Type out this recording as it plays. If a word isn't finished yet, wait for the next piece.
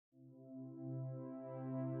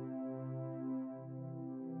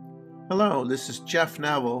Hello, this is Jeff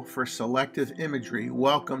Neville for Selective Imagery.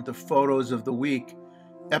 Welcome to Photos of the Week,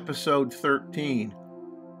 episode 13.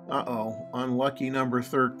 Unlucky number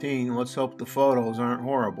 13. Let's hope the photos aren't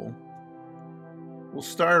horrible. We'll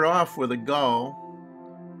start off with a gull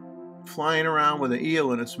flying around with an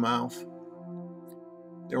eel in its mouth.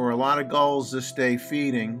 There were a lot of gulls this day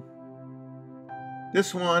feeding.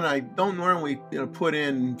 This one, I don't normally put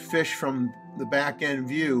in fish from the back end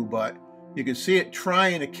view, but you can see it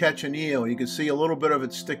trying to catch an eel. You can see a little bit of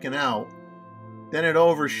it sticking out. Then it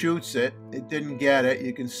overshoots it. It didn't get it.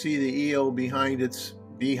 You can see the eel behind its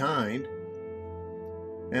behind.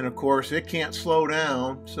 And of course, it can't slow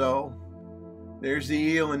down. So there's the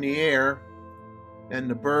eel in the air. And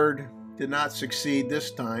the bird did not succeed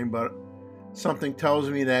this time, but something tells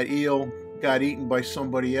me that eel got eaten by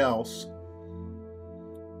somebody else.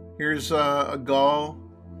 Here's a gull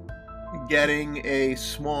getting a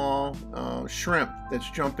small shrimp that's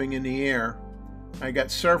jumping in the air. I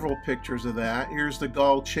got several pictures of that. Here's the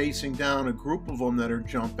gull chasing down a group of them that are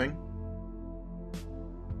jumping.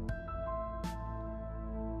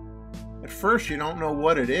 At first you don't know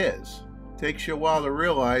what it is. It takes you a while to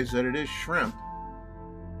realize that it is shrimp.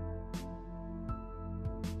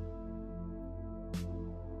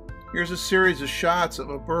 Here's a series of shots of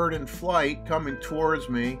a bird in flight coming towards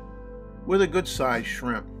me with a good sized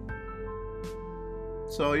shrimp.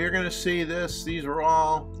 So you're going to see this. These are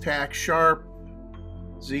all tack sharp,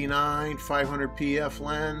 Z9, 500 PF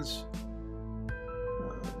lens,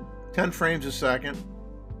 10 frames a second.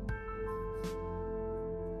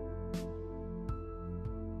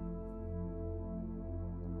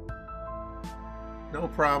 No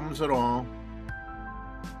problems at all.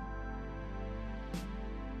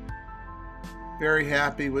 Very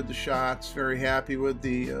happy with the shots, very happy with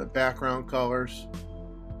the background colors.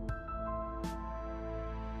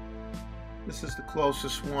 This is the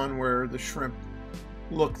closest one where the shrimp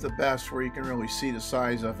look the best, where you can really see the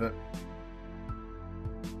size of it.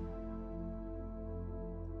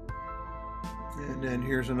 And then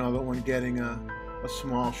here's another one getting a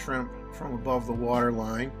small shrimp from above the water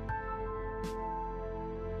line.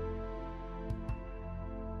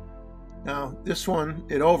 Now this one,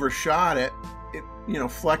 it overshot it. It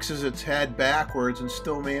flexes its head backwards and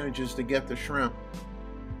still manages to get the shrimp.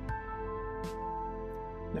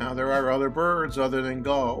 Now there are other birds other than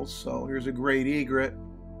gulls, so here's a great egret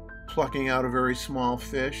plucking out a very small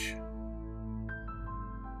fish,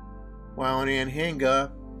 while an anhinga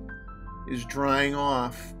is drying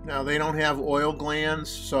off. Now they don't have oil glands,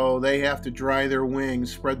 so they have to dry their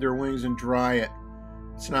wings, spread their wings and dry it.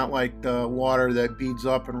 It's not like the water that beads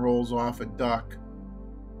up and rolls off a duck.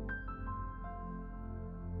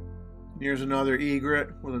 Here's another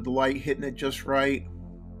egret with the light hitting it just right.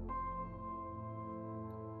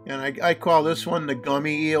 And I call this one the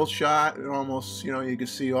gummy eel shot. It almost, you can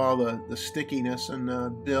see all the stickiness in the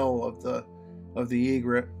bill of the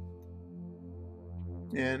egret.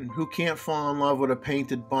 And who can't fall in love with a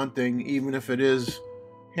painted bunting, even if it is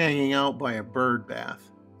hanging out by a bird bath?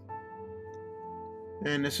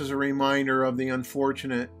 And this is a reminder of the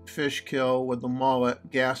unfortunate fish kill with the mullet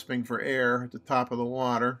gasping for air at the top of the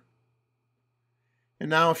water. And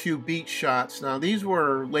now a few beach shots. Now these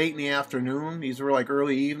were late in the afternoon. These were like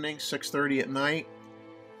early evening, 6:30 at night.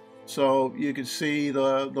 So you can see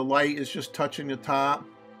the light is just touching the top.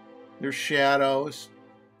 There's shadows.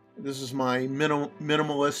 This is my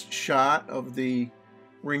minimalist shot of the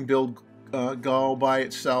ring-billed gull by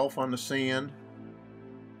itself on the sand.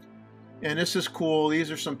 And this is cool. These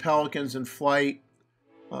are some pelicans in flight,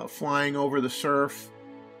 flying over the surf.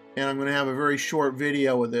 And I'm going to have a very short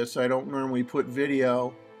video of this. I don't normally put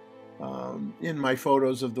video in my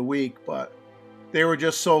photos of the week, but they were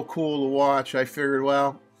just so cool to watch. I figured,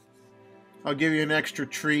 well, I'll give you an extra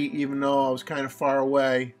treat, even though I was kind of far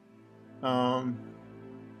away.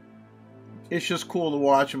 It's just cool to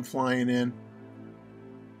watch them flying in.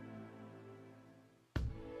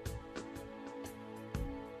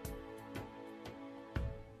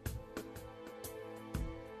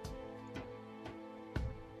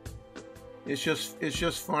 It's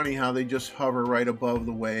just funny how they just hover right above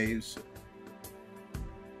the waves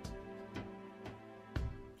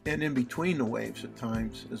and in between the waves at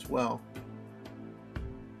times as well.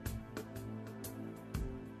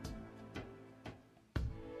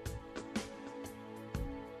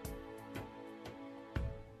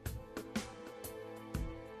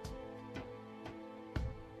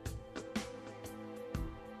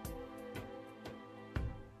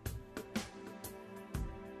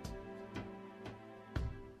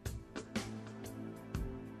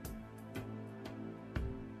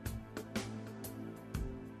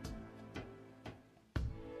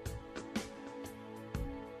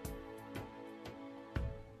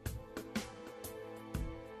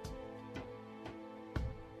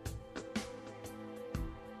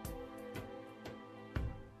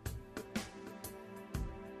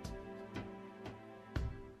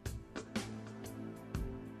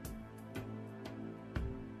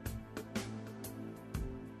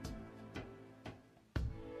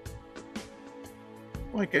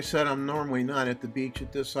 Like I said, I'm normally not at the beach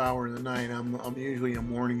at this hour of the night. I'm usually a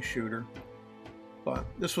morning shooter. But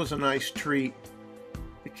this was a nice treat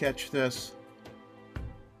to catch this.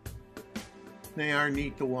 They are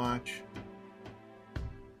neat to watch.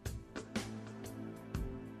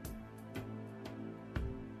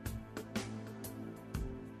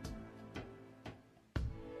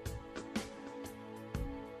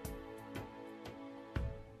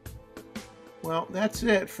 Well, that's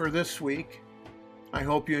it for this week. I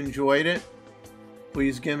hope you enjoyed it.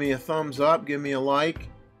 Please give me a thumbs up, give me a like,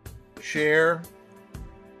 share,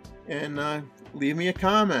 and leave me a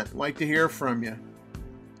comment. I'd like to hear from you.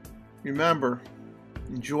 Remember,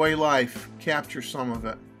 enjoy life, capture some of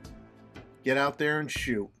it. Get out there and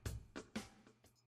shoot.